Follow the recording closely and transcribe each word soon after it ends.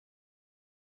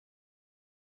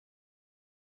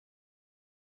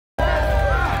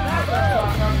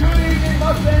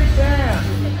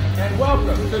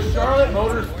to Charlotte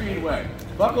Motor Speedway.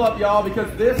 Buckle up, y'all,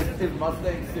 because this is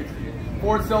Mustang 60.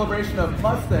 Ford's celebration of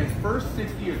Mustang's first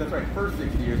 60 years. That's right, first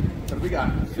 60 years, because we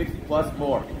got 60 plus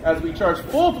more as we charge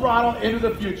full throttle into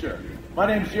the future. My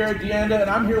name is Jared Deanda, and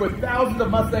I'm here with thousands of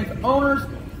Mustang's owners,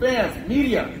 fans,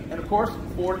 media, and of course,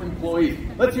 Ford employees.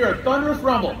 Let's hear a thunderous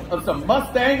rumble of some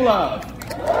Mustang love.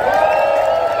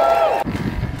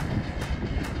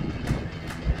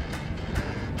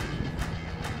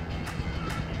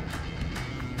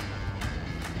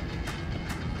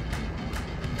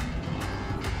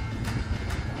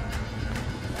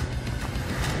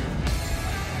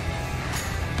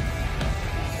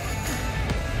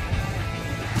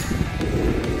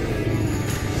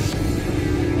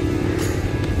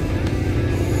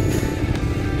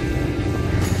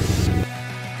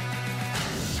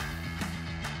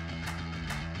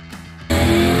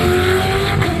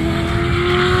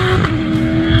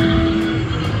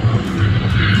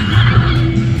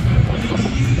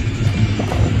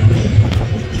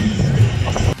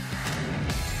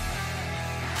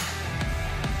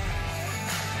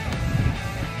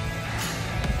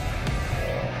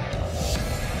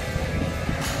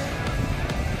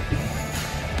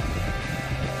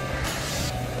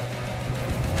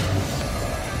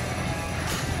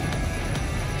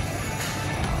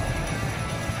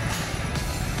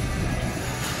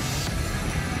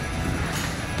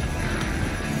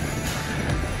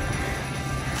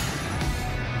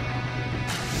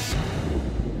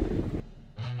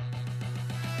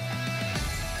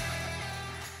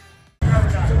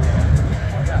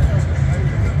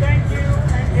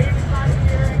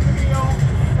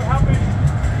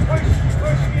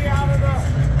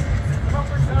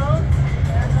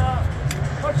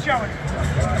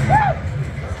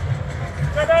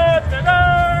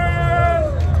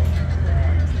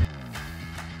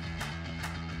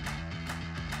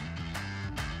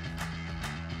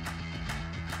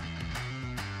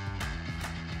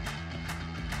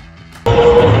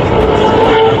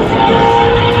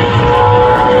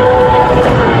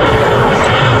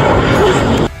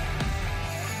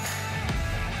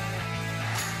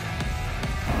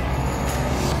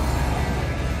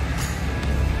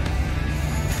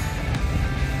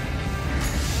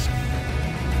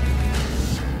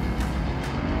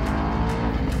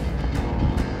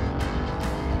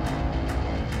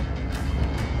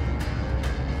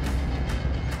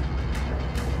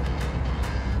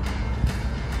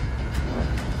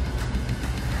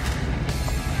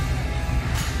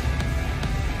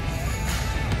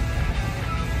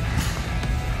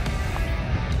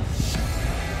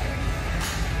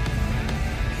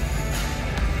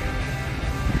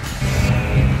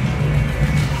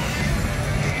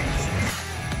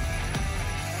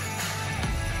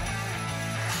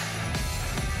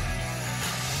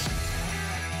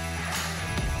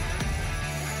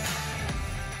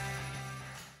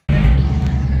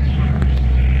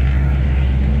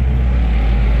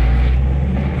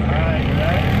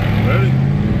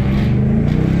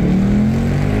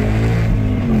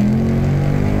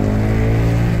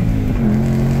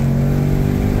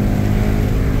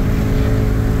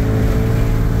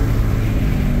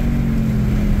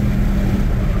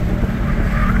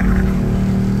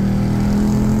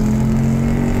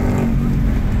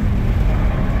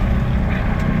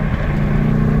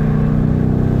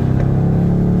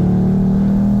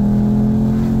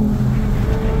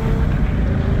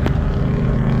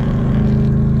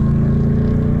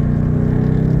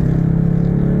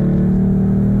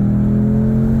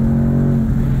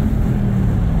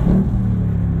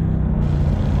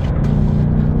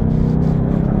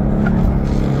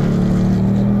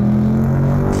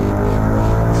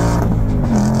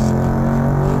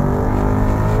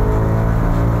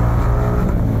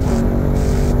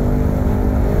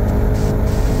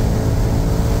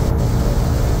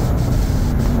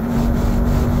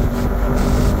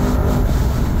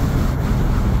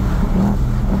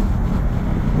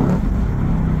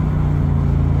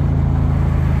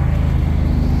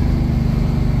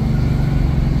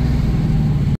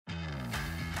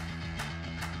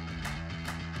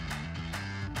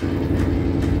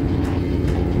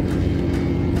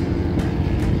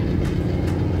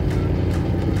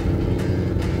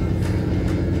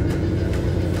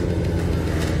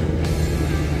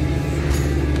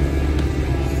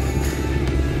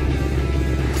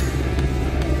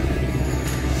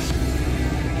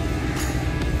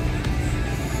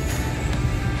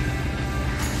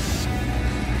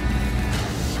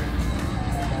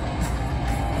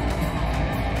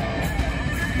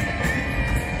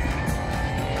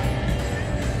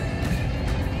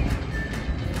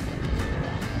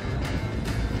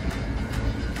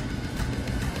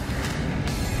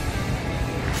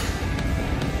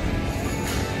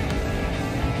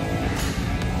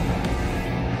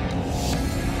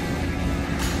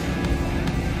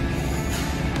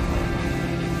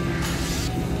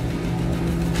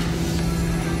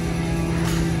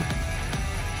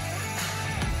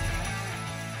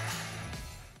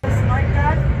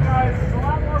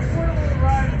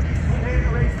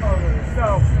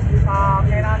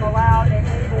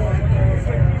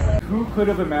 could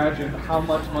have imagined how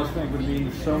much Mustang would mean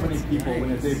to so many people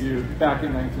when it debuted back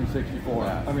in 1964.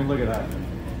 I mean, look at that.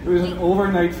 It was an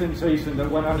overnight sensation that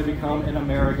went on to become an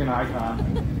American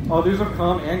icon. Others have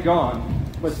come and gone,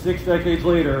 but 6 decades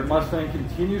later, Mustang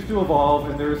continues to evolve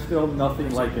and there is still nothing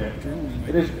like it.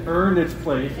 It has earned its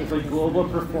place as a global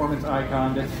performance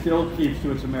icon that still keeps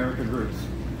to its American roots.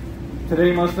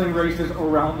 Today, Mustang races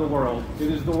around the world.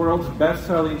 It is the world's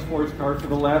best-selling sports car for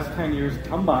the last 10 years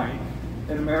combined,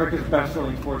 and America's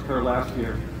best-selling sports car last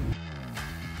year.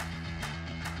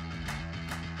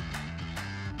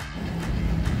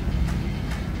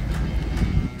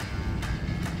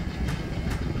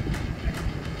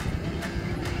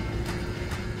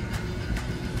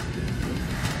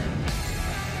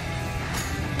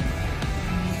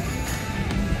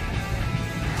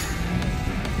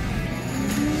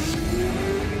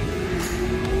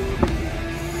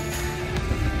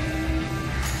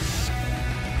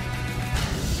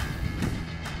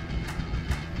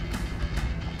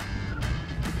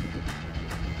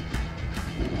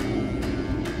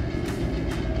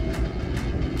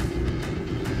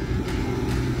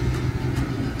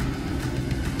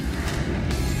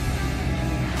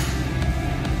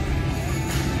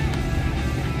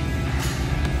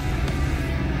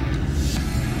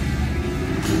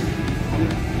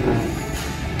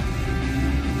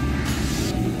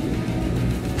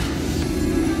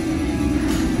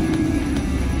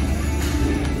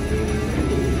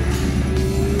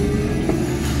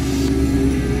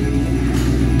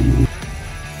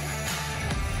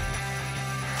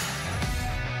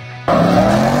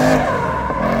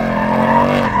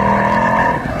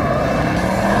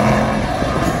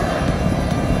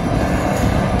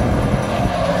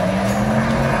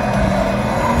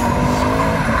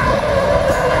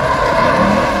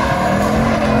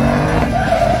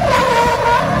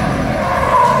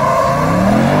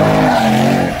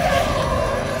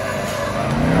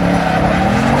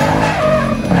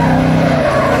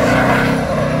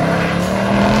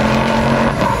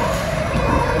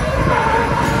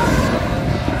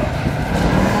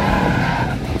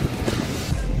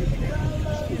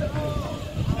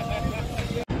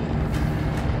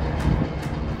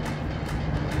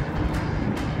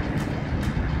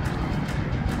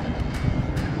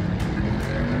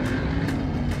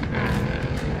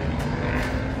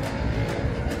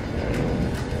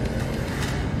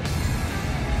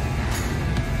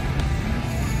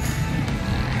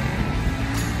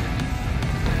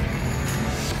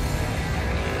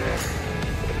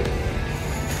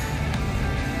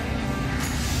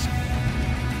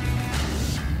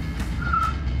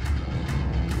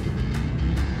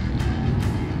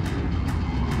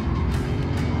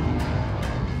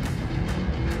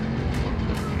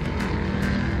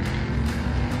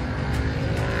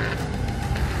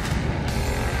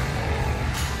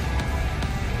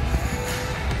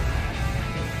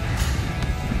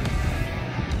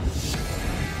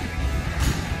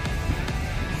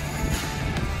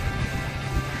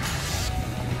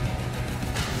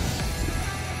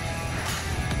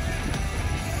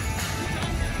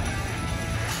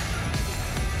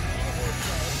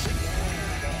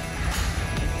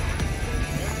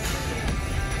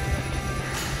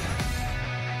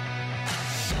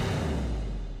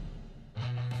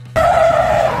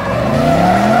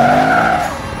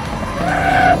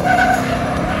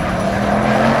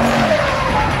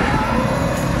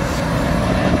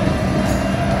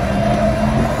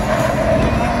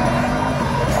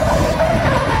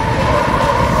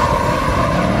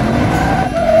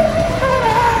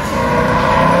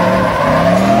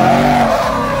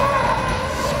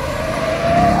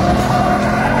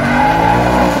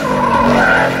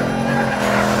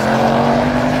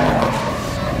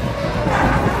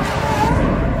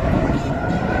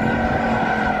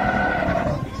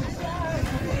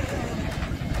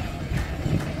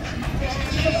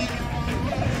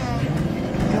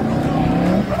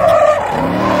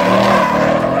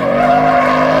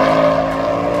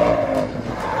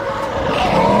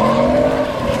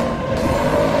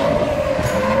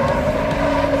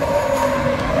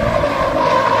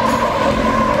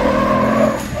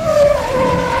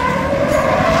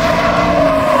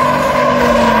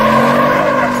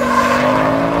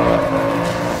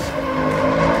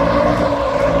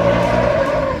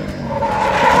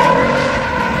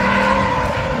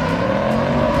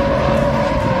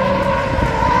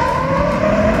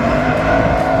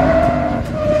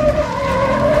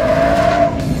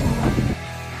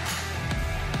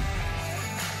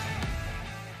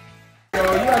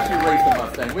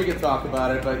 We can talk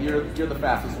about it, but you're the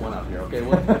fastest one up here, okay?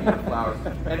 We'll give you the flowers.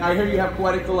 And I hear you have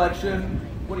quite a collection.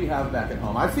 What do you have back at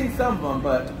home? I've seen some of them,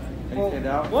 but Any stand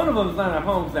out? One of them's not at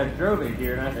home because I drove it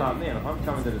here, and I thought, man, if I'm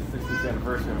coming to the 60th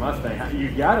anniversary of Mustang, you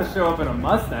got to show up in a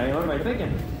Mustang. What am I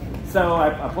thinking? So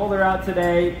I pulled her out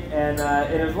today, and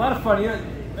it was a lot of fun. You know,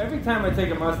 every time I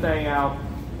take a Mustang out,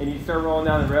 and you start rolling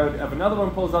down the road, if another one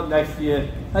pulls up next to you,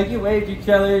 like you wave to each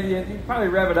other, you probably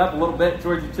rev it up a little bit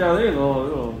towards each other, a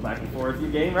little back and forth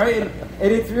game, right? And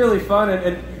it's really fun.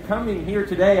 And coming here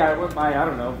today, I went by, I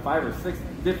don't know, 5 or 6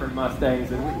 different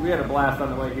Mustangs, and we had a blast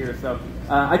on the way here. So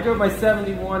I drove my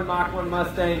 71 Mach 1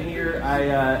 Mustang here. I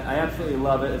absolutely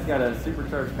love it. It's got a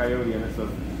supercharged Coyote in it, so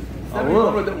did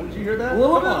you hear that? A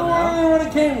little bit more than what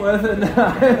it came with, and it's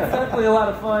definitely a lot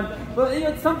of fun. But you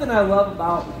know, it's something I love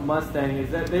about Mustang is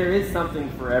that there is something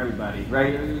for everybody,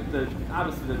 right?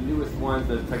 Obviously, the newest ones,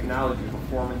 the technology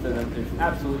performance in them is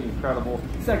absolutely incredible,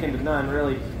 second to none,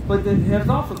 really. But there's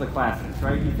also the classics,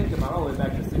 right? You think about all the way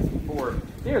back to '64.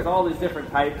 There's all these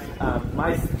different types.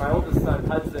 My oldest son,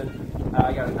 Hudson,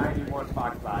 I got a '91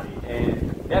 Fox body, and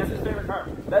that's his favorite car.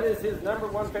 That is his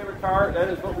 #1 favorite car. That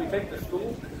is what we take to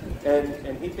school.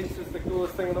 And he thinks it's the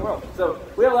coolest thing in the world. So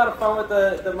we had a lot of fun with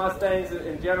the Mustangs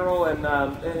in general, and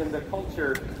the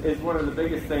culture is one of the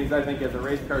biggest things I think as a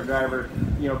race car driver.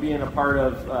 You know, being a part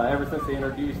of ever since they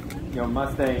introduced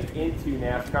Mustang into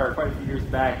NASCAR quite a few years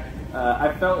back,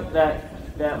 I felt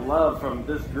that love from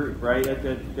this group, right?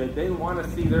 That they want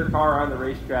to see their car on the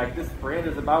racetrack. This brand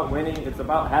is about winning. It's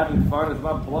about having fun. It's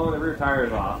about blowing the rear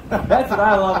tires off. That's what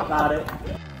I love about it.